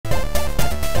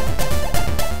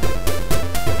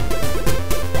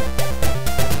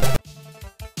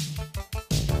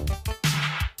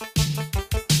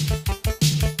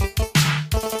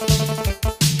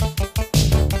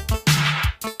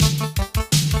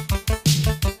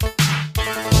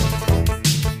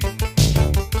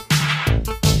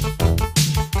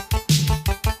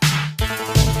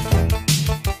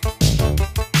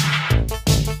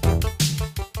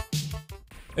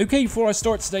Okay, before I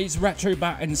start today's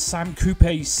Retrobat and Sam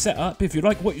Coupe setup, if you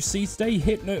like what you see today,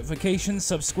 hit notifications,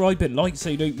 subscribe and like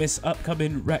so you don't miss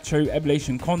upcoming retro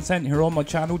emulation content here on my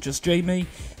channel, just Jamie.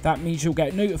 That means you'll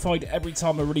get notified every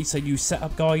time I release a new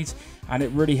setup guide, and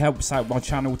it really helps out my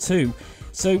channel too.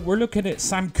 So we're looking at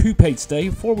Sam Coupe today.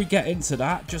 Before we get into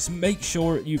that, just make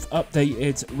sure you've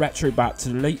updated Retrobat to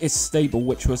the latest stable,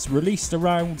 which was released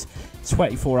around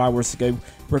 24 hours ago.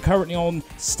 We're currently on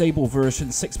stable version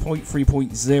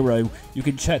 6.3.0. You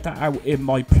can check that out in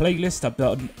my playlist. I've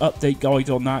got an update guide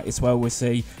on that as well as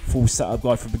a full setup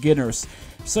guide for beginners.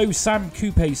 So Sam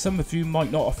Coupe, some of you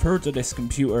might not have heard of this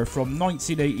computer. From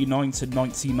 1989 to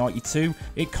 1992,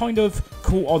 it kind of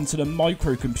caught onto the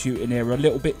microcomputing era a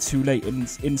little bit too late,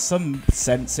 and in some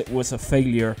sense it was a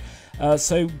failure.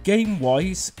 So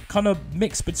game-wise, kind of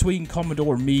mixed between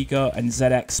Commodore Amiga and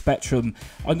ZX Spectrum.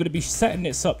 I'm going to be setting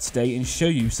this up today and show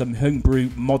you some homebrew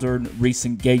modern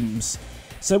recent games.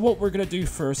 So what we're going to do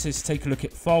first is take a look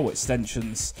at file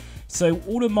extensions. So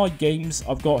all of my games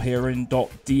I've got here in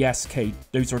 .dsk,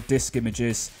 those are disk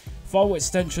images. File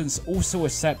extensions also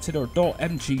accepted are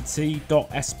 .mgt,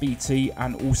 .sbt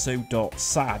and also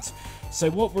 .sad. So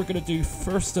what we're going to do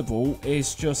first of all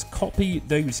is just copy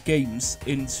those games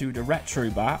into the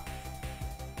Retrobat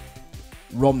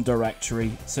ROM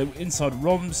directory. So inside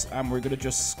ROMs, and we're going to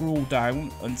just scroll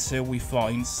down until we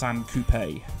find Sam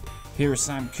Coupe. Here's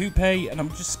Sam Coupe, and I'm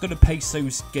just going to paste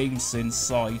those games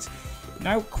inside.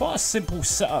 Now, quite a simple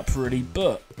setup really,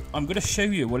 but I'm going to show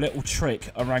you a little trick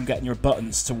around getting your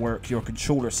buttons to work, your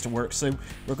controllers to work. So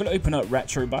we're going to open up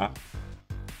Retrobat.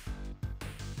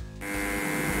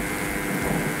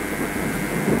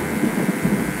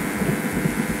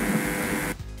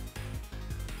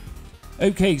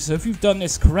 Okay, so if you've done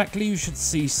this correctly, you should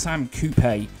see Sam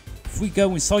Coupe. If we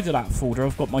go inside of that folder,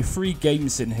 I've got my 3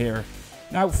 games in here.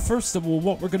 Now, first of all,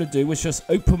 what we're going to do is just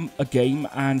open a game,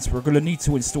 and we're going to need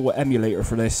to install an emulator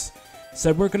for this.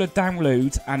 So we're going to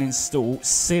download and install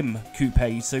Sam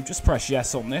Coupe. So just press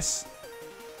yes on this.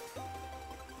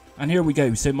 And here we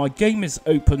go. So my game is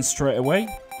open straight away.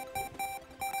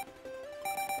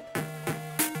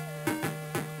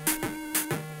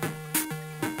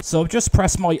 So I've just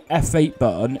pressed my F8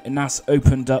 button, and that's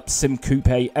opened up Sam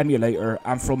Coupe emulator,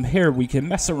 and from here we can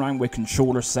mess around with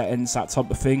controller settings, that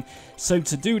type of thing. So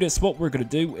to do this, what we're going to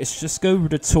do is just go over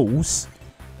to tools,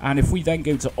 and if we then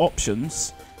go to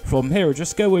options, from here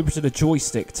just go over to the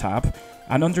joystick tab,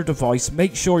 and under device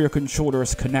make sure your controller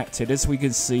is connected. As we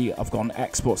can see, I've got an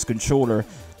Xbox controller.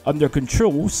 Under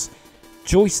controls,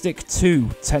 joystick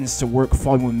 2 tends to work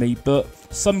fine with me, but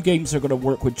some games are going to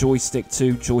work with joystick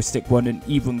 2, joystick 1 and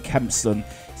even Kempston,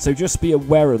 so just be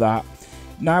aware of that.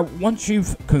 Now, once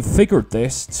you've configured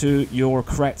this to your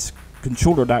correct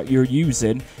controller that you're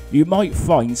using, you might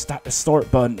find that the start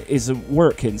button isn't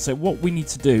working. So what we need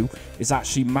to do is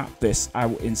actually map this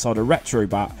out inside a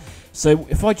Retrobat. So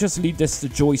if I just leave this to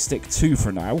joystick 2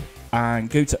 for now and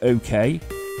go to OK,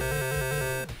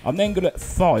 I'm then going to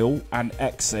File and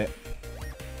Exit.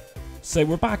 So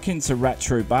we're back into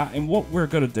Retrobat, and what we're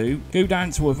going to do, go down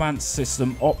to Advanced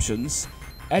System Options,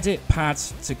 Edit Pad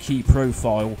to Key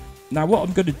Profile. Now what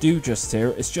I'm going to do just here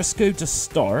is just go to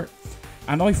Start,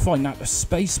 and I find that the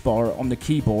spacebar on the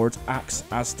keyboard acts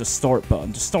as the start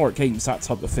button, to start games, that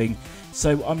type of thing.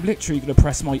 So I'm literally going to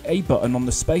press my A button on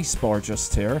the spacebar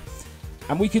just here,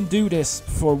 and we can do this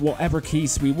for whatever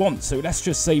keys we want. So let's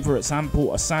just say, for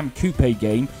example, a Sam Coupe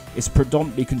game is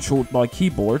predominantly controlled by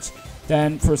keyboards.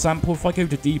 Then, for example, if I go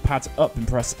to D-pad up and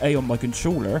press A on my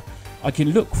controller, I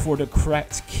can look for the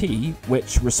correct key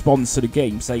which responds to the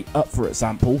game, say up for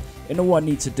example, and all I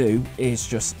need to do is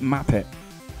just map it.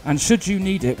 And should you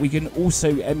need it, we can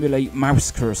also emulate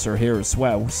mouse cursor here as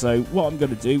well. So what I'm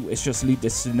going to do is just leave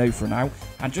this to no for now,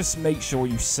 and just make sure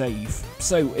you save.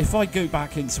 So if I go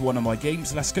back into one of my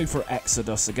games, let's go for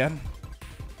Exodus again.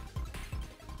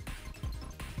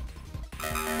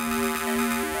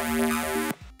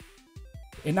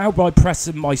 And now by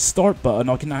pressing my start button,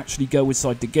 I can actually go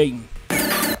inside the game.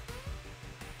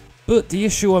 But the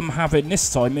issue I'm having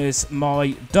this time is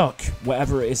my duck,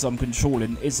 whatever it is I'm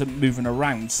controlling, isn't moving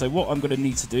around. So what I'm going to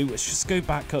need to do is just go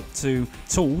back up to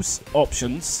Tools,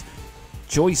 Options,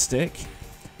 Joystick.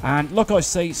 And like I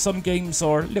say, some games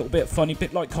are a little bit funny, a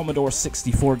bit like Commodore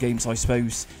 64 games, I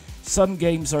suppose. Some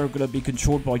games are going to be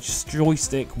controlled by just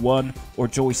joystick 1 or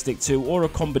joystick 2, or a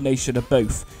combination of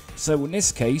both. So in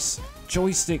this case,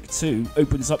 joystick 2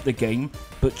 opens up the game,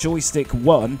 but joystick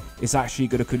 1 is actually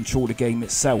going to control the game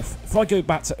itself. If I go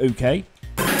back to OK,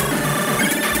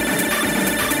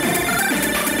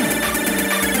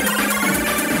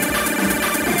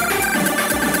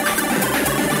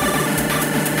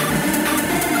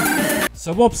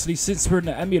 So obviously, since we're in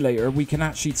the emulator, we can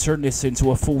actually turn this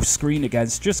into a full screen again.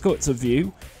 So just go to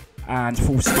view and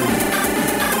full screen.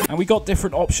 And we got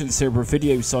different options here for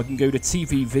video, so I can go to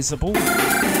TV visible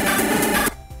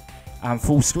and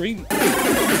full screen.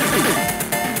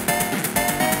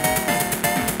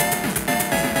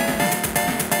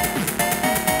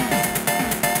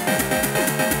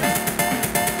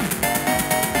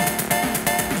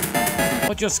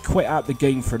 I'll just quit out the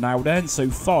game for now then, so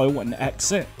file and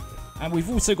exit. And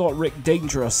we've also got Rick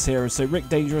Dangerous here. So Rick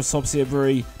Dangerous, obviously a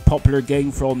very popular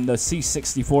game from the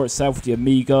C64 itself, the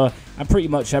Amiga, and pretty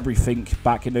much everything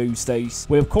back in those days.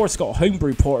 We of course got a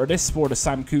homebrew port of this for the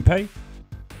Sam Coupe.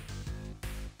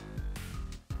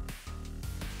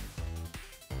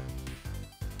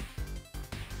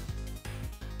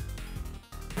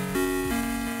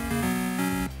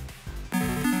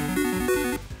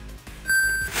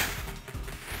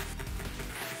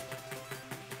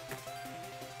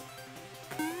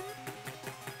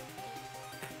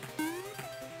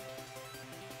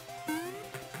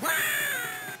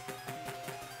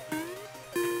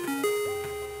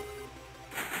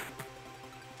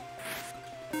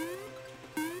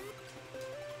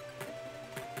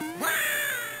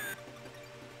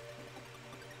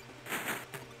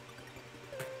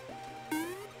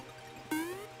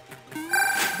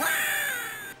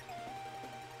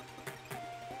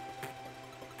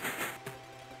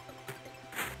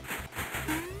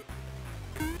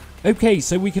 Okay,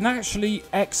 so we can actually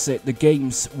exit the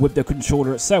games with the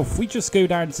controller itself. We just go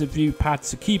down to view pad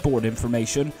to keyboard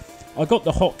information. I got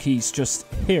the hotkeys just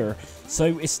here.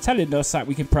 So it's telling us that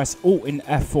we can press Alt and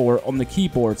F4 on the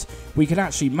keyboard. We can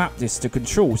actually map this to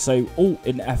control. So Alt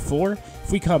and F4.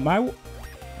 If we come out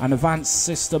and advanced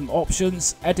system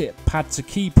options, edit pad to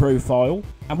key profile.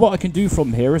 And what I can do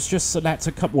from here is just select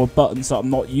a couple of buttons that I'm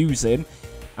not using.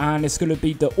 And it's going to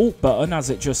be the Alt button, as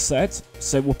it just said.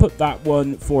 So we'll put that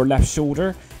one for left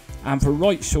shoulder. And for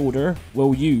right shoulder,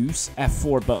 we'll use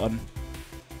F4 button.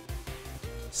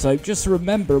 So just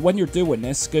remember, when you're doing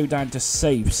this, go down to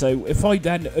save. So if I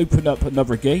then open up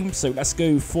another game, so let's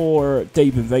go for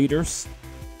Dave Invaders.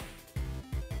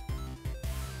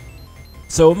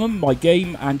 So I'm on my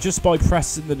game, and just by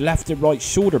pressing the left and right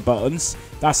shoulder buttons,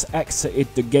 that's exited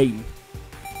the game.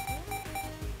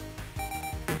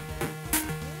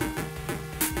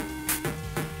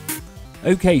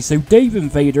 Okay, so Dave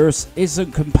Invaders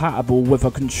isn't compatible with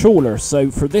a controller, so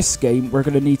for this game we're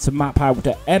going to need to map out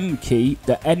the M key,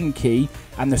 the N key,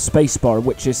 and the spacebar,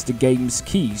 which is the game's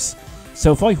keys.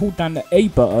 So if I hold down the A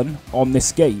button on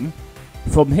this game,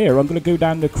 from here I'm going to go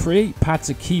down to create pad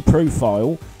to key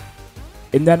profile,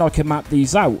 and then I can map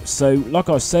these out. So like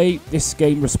I say, this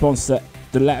game responds to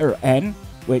the letter N,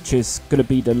 which is going to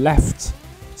be the left.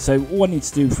 So all I need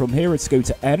to do from here is go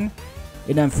to N,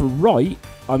 and then for right,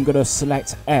 I'm going to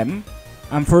select M,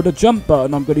 and for the jump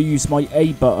button I'm going to use my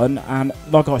A button, and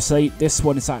like I say, this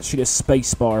one is actually the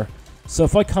space bar. So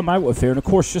if I come out of here, and of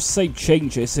course just save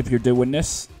changes if you're doing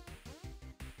this.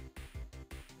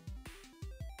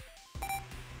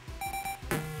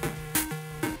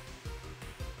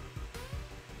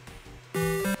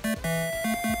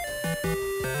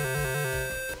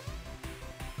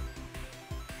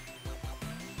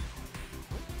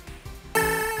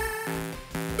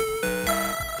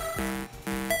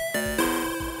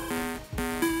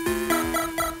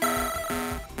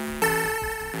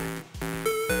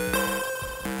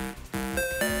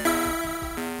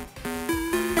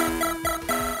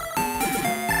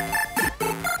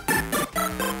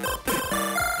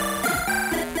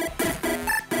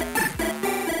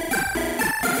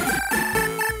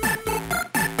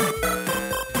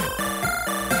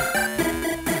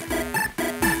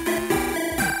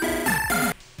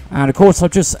 And of course I've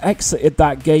just exited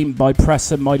that game by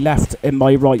pressing my left and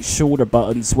my right shoulder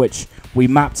buttons, which we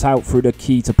mapped out through the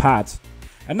key to pad.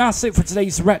 And that's it for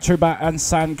today's Retrobat and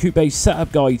Sam Coupe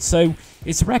setup guide. So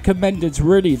it's recommended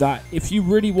really that if you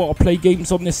really want to play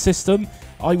games on this system,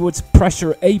 I would press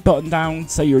your A button down,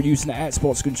 say you're using an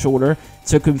Xbox controller,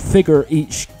 to configure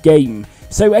each game.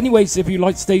 So anyways, if you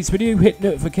liked today's video, hit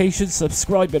notifications,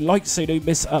 subscribe and like so you don't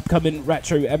miss upcoming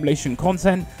retro emulation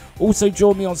content. Also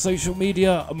join me on social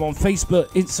media. I'm on Facebook,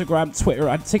 Instagram, Twitter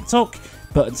and TikTok.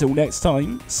 But until next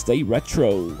time, stay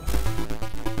retro.